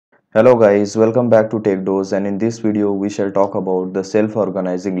Hello guys, welcome back to Take Dose, and in this video we shall talk about the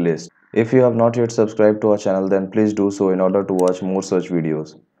self-organizing list. If you have not yet subscribed to our channel, then please do so in order to watch more such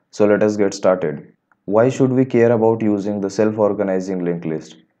videos. So let us get started. Why should we care about using the self-organizing linked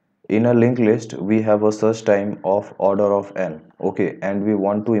list? In a linked list, we have a search time of order of n, okay, and we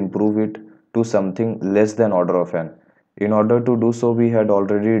want to improve it to something less than order of n. In order to do so, we had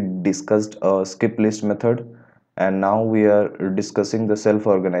already discussed a skip list method, and now we are discussing the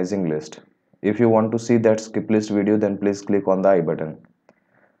self-organizing list. If you want to see that skip list video, then please click on the I button.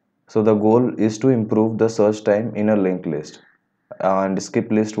 So the goal is to improve the search time in a linked list, and skip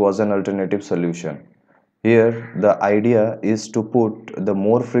list was an alternative solution. Here the idea is to put the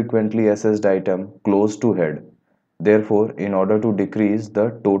more frequently accessed item close to head. Therefore, in order to decrease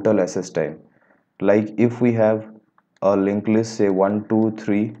the total access time, like if we have a linked list, say 1 2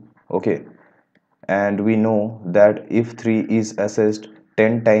 3, okay, and we know that if 3 is assessed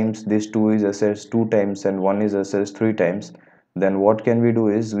 10 times, this 2 is assessed 2 times, and 1 is assessed 3 times, then what can we do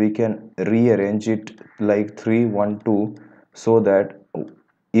is we can rearrange it like 3 1 2, so that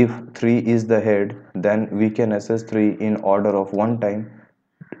if 3 is the head, then we can assess 3 in order of 1 time,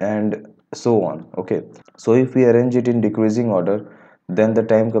 and so on. Okay, so if we arrange it in decreasing order, then the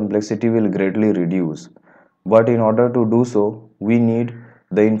time complexity will greatly reduce. But in order to do so, we need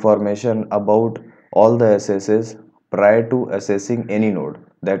the information about all the SSs prior to assessing any node.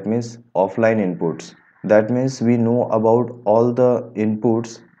 That means offline inputs. That means we know about all the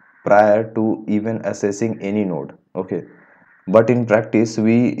inputs prior to even assessing any node. Okay, but in practice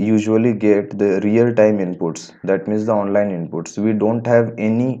we usually get the real time inputs, that means the online inputs. We don't have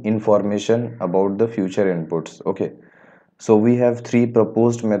any information about the future inputs. Okay, so we have three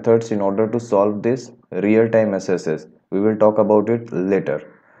proposed methods in order to solve this real time SSS. We will talk about it later.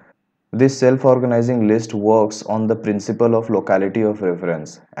 This self-organizing list works on the principle of locality of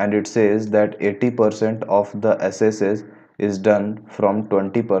reference, and it says that 80% of the SSS is done from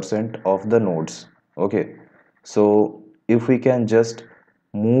 20% of the nodes. Okay, so if we can just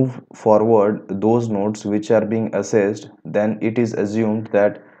move forward those nodes which are being assessed, then it is assumed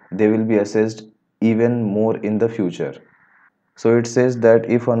that they will be assessed even more in the future. So it says that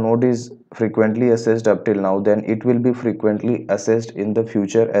if a node is frequently assessed up till now, then it will be frequently assessed in the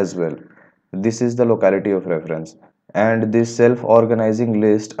future as well. This is the locality of reference. And this self-organizing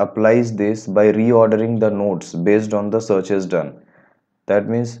list applies this by reordering the nodes based on the searches done. That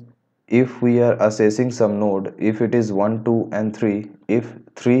means if we are assessing some node, if it is 1, 2 and 3, if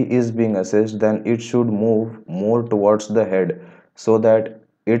 3 is being assessed, then it should move more towards the head, so that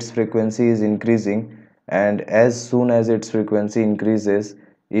its frequency is increasing, and as soon as its frequency increases,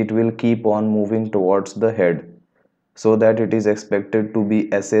 it will keep on moving towards the head, so that it is expected to be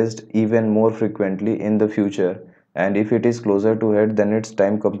assessed even more frequently in the future. And if it is closer to head, then its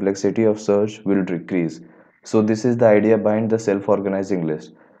time complexity of search will decrease. So this is the idea behind the self-organizing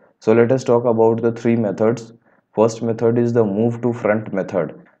list. So let us talk about the three methods. First method is the move to front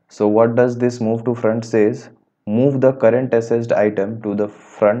method. So what does this move to front says? Move the current assessed item to the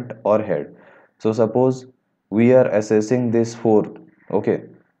front or head. So suppose we are assessing this 4, okay,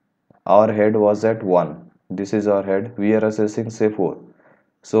 our head was at 1, this is our head, we are assessing say 4.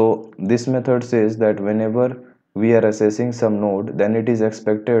 So this method says that whenever we are assessing some node, then it is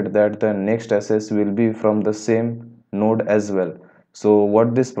expected that the next assess will be from the same node as well. So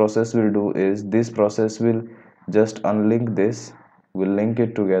what this process will do is, this process will just unlink this, will link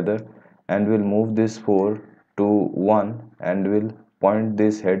it together, and will move this 4 to 1, and will point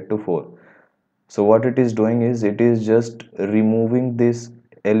this head to 4. So what it is doing is, it is just removing this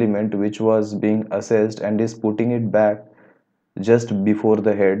element which was being assessed and is putting it back just before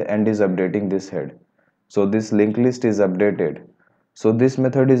the head, and is updating this head. So this linked list is updated. So this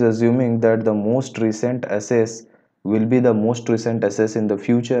method is assuming that the most recent access will be the most recent access in the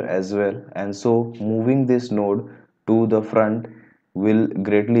future as well, and so moving this node to the front will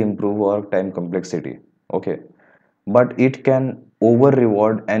greatly improve our time complexity. Okay, but it can over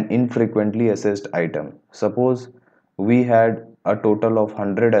reward an infrequently assessed item. Suppose we had a total of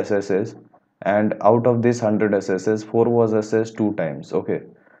 100 SSs, and out of this 100 SSs, 4 was assessed 2 times. Okay,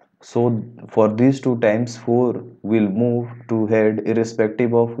 so for these 2 times, 4 will move to head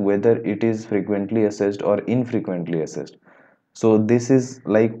irrespective of whether it is frequently assessed or infrequently assessed. So this is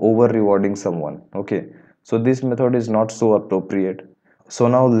like over rewarding someone. Okay, so this method is not so appropriate. So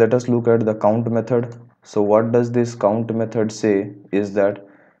now let us look at the count method. So what does this count method say is that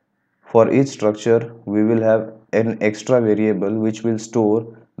for each structure we will have an extra variable which will store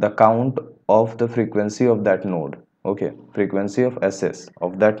the count of the frequency of that node. Okay, frequency of SS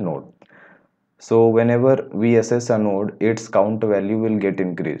of that node. So whenever we assess a node, its count value will get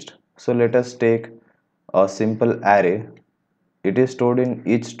increased. So let us take a simple array. It is stored in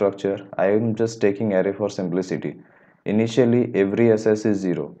each structure. I am just taking array for simplicity. Initially every SS is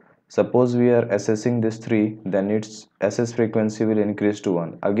 0. Suppose we are assessing this 3, then its SS frequency will increase to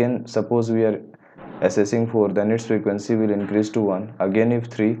 1. Again suppose we are assessing 4, then its frequency will increase to 1. Again if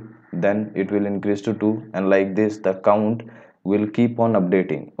 3, then it will increase to 2, and like this the count will keep on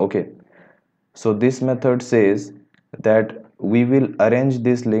updating. Okay, so this method says that we will arrange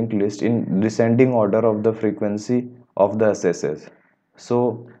this linked list in descending order of the frequency of the SSS.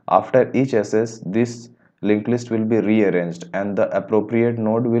 So after each SS, this linked list will be rearranged and the appropriate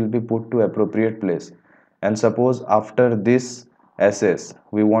node will be put to appropriate place. And suppose after this SS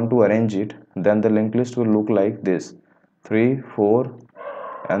we want to arrange it, then the linked list will look like this: 3, 4,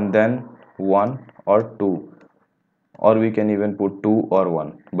 and then 1 or 2, or we can even put 2 or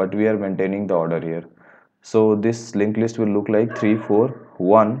 1, but we are maintaining the order here. So this linked list will look like 3, 4,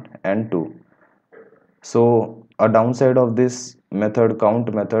 1 and 2. So a downside of this method,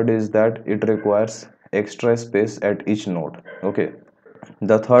 count method, is that it requires extra space at each node. Okay,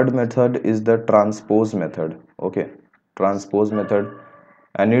 the third method is the transpose method. Okay, transpose method,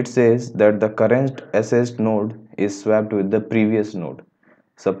 and it says that the current assessed node is swapped with the previous node.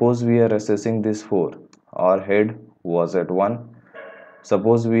 Suppose we are assessing this 4, our head was at 1.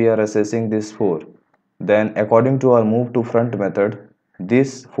 Suppose we are assessing this 4, then according to our move to front method,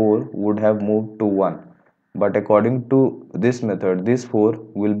 this 4 would have moved to 1, but according to this method, this 4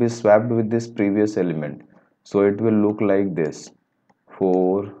 will be swapped with this previous element. So it will look like this: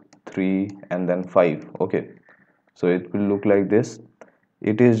 4, 3 and then 5. Okay, so it will look like this.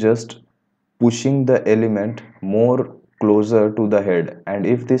 It is just pushing the element more closer to the head, and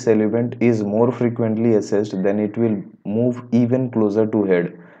if this element is more frequently assessed, then it will move even closer to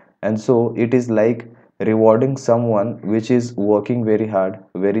head. And so it is like rewarding someone which is working very hard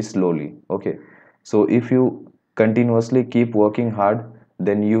very slowly. Okay, so if you continuously keep working hard,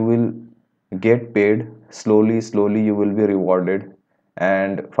 then you will get paid slowly. You will be rewarded,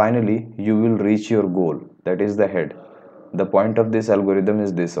 and finally you will reach your goal, that is the head. The point of this algorithm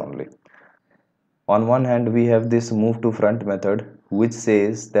is this only. On one hand, we have this move to front method, which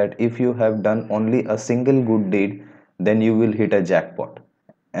says that if you have done only a single good deed, then you will hit a jackpot.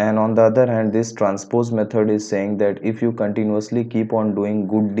 And on the other hand, this transpose method is saying that if you continuously keep on doing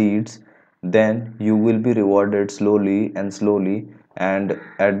good deeds, then you will be rewarded slowly, and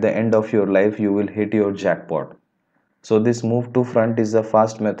at the end of your life, you will hit your jackpot. So this move to front is a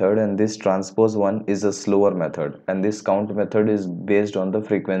fast method, and this transpose one is a slower method, and this count method is based on the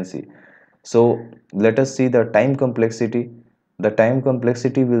frequency. So let us see the time complexity. The time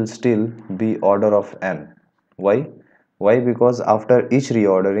complexity will still be order of n. Why? Why? Because after each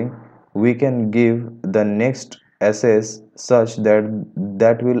reordering, we can give the next SS such that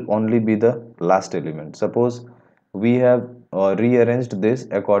that will only be the last element. Suppose we have rearranged this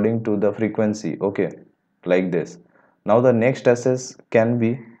according to the frequency. Okay, like this. Now the next SS can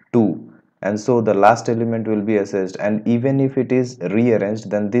be 2, and so the last element will be assessed, and even if it is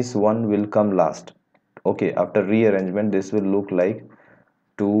rearranged, then this one will come last. Okay, after rearrangement this will look like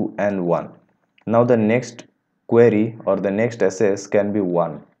 2 and 1. Now the next query or the next SS can be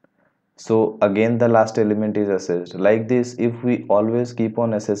 1, so again the last element is assessed. Like this, if we always keep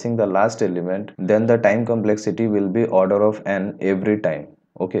on assessing the last element, then the time complexity will be order of n every time.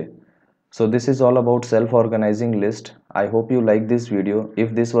 Okay, so this is all about self-organizing list. I hope you like this video.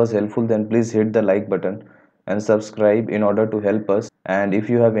 If this was helpful, then please hit the like button and subscribe in order to help us. And if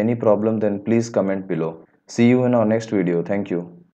you have any problem, then please comment below. See you in our next video. Thank you.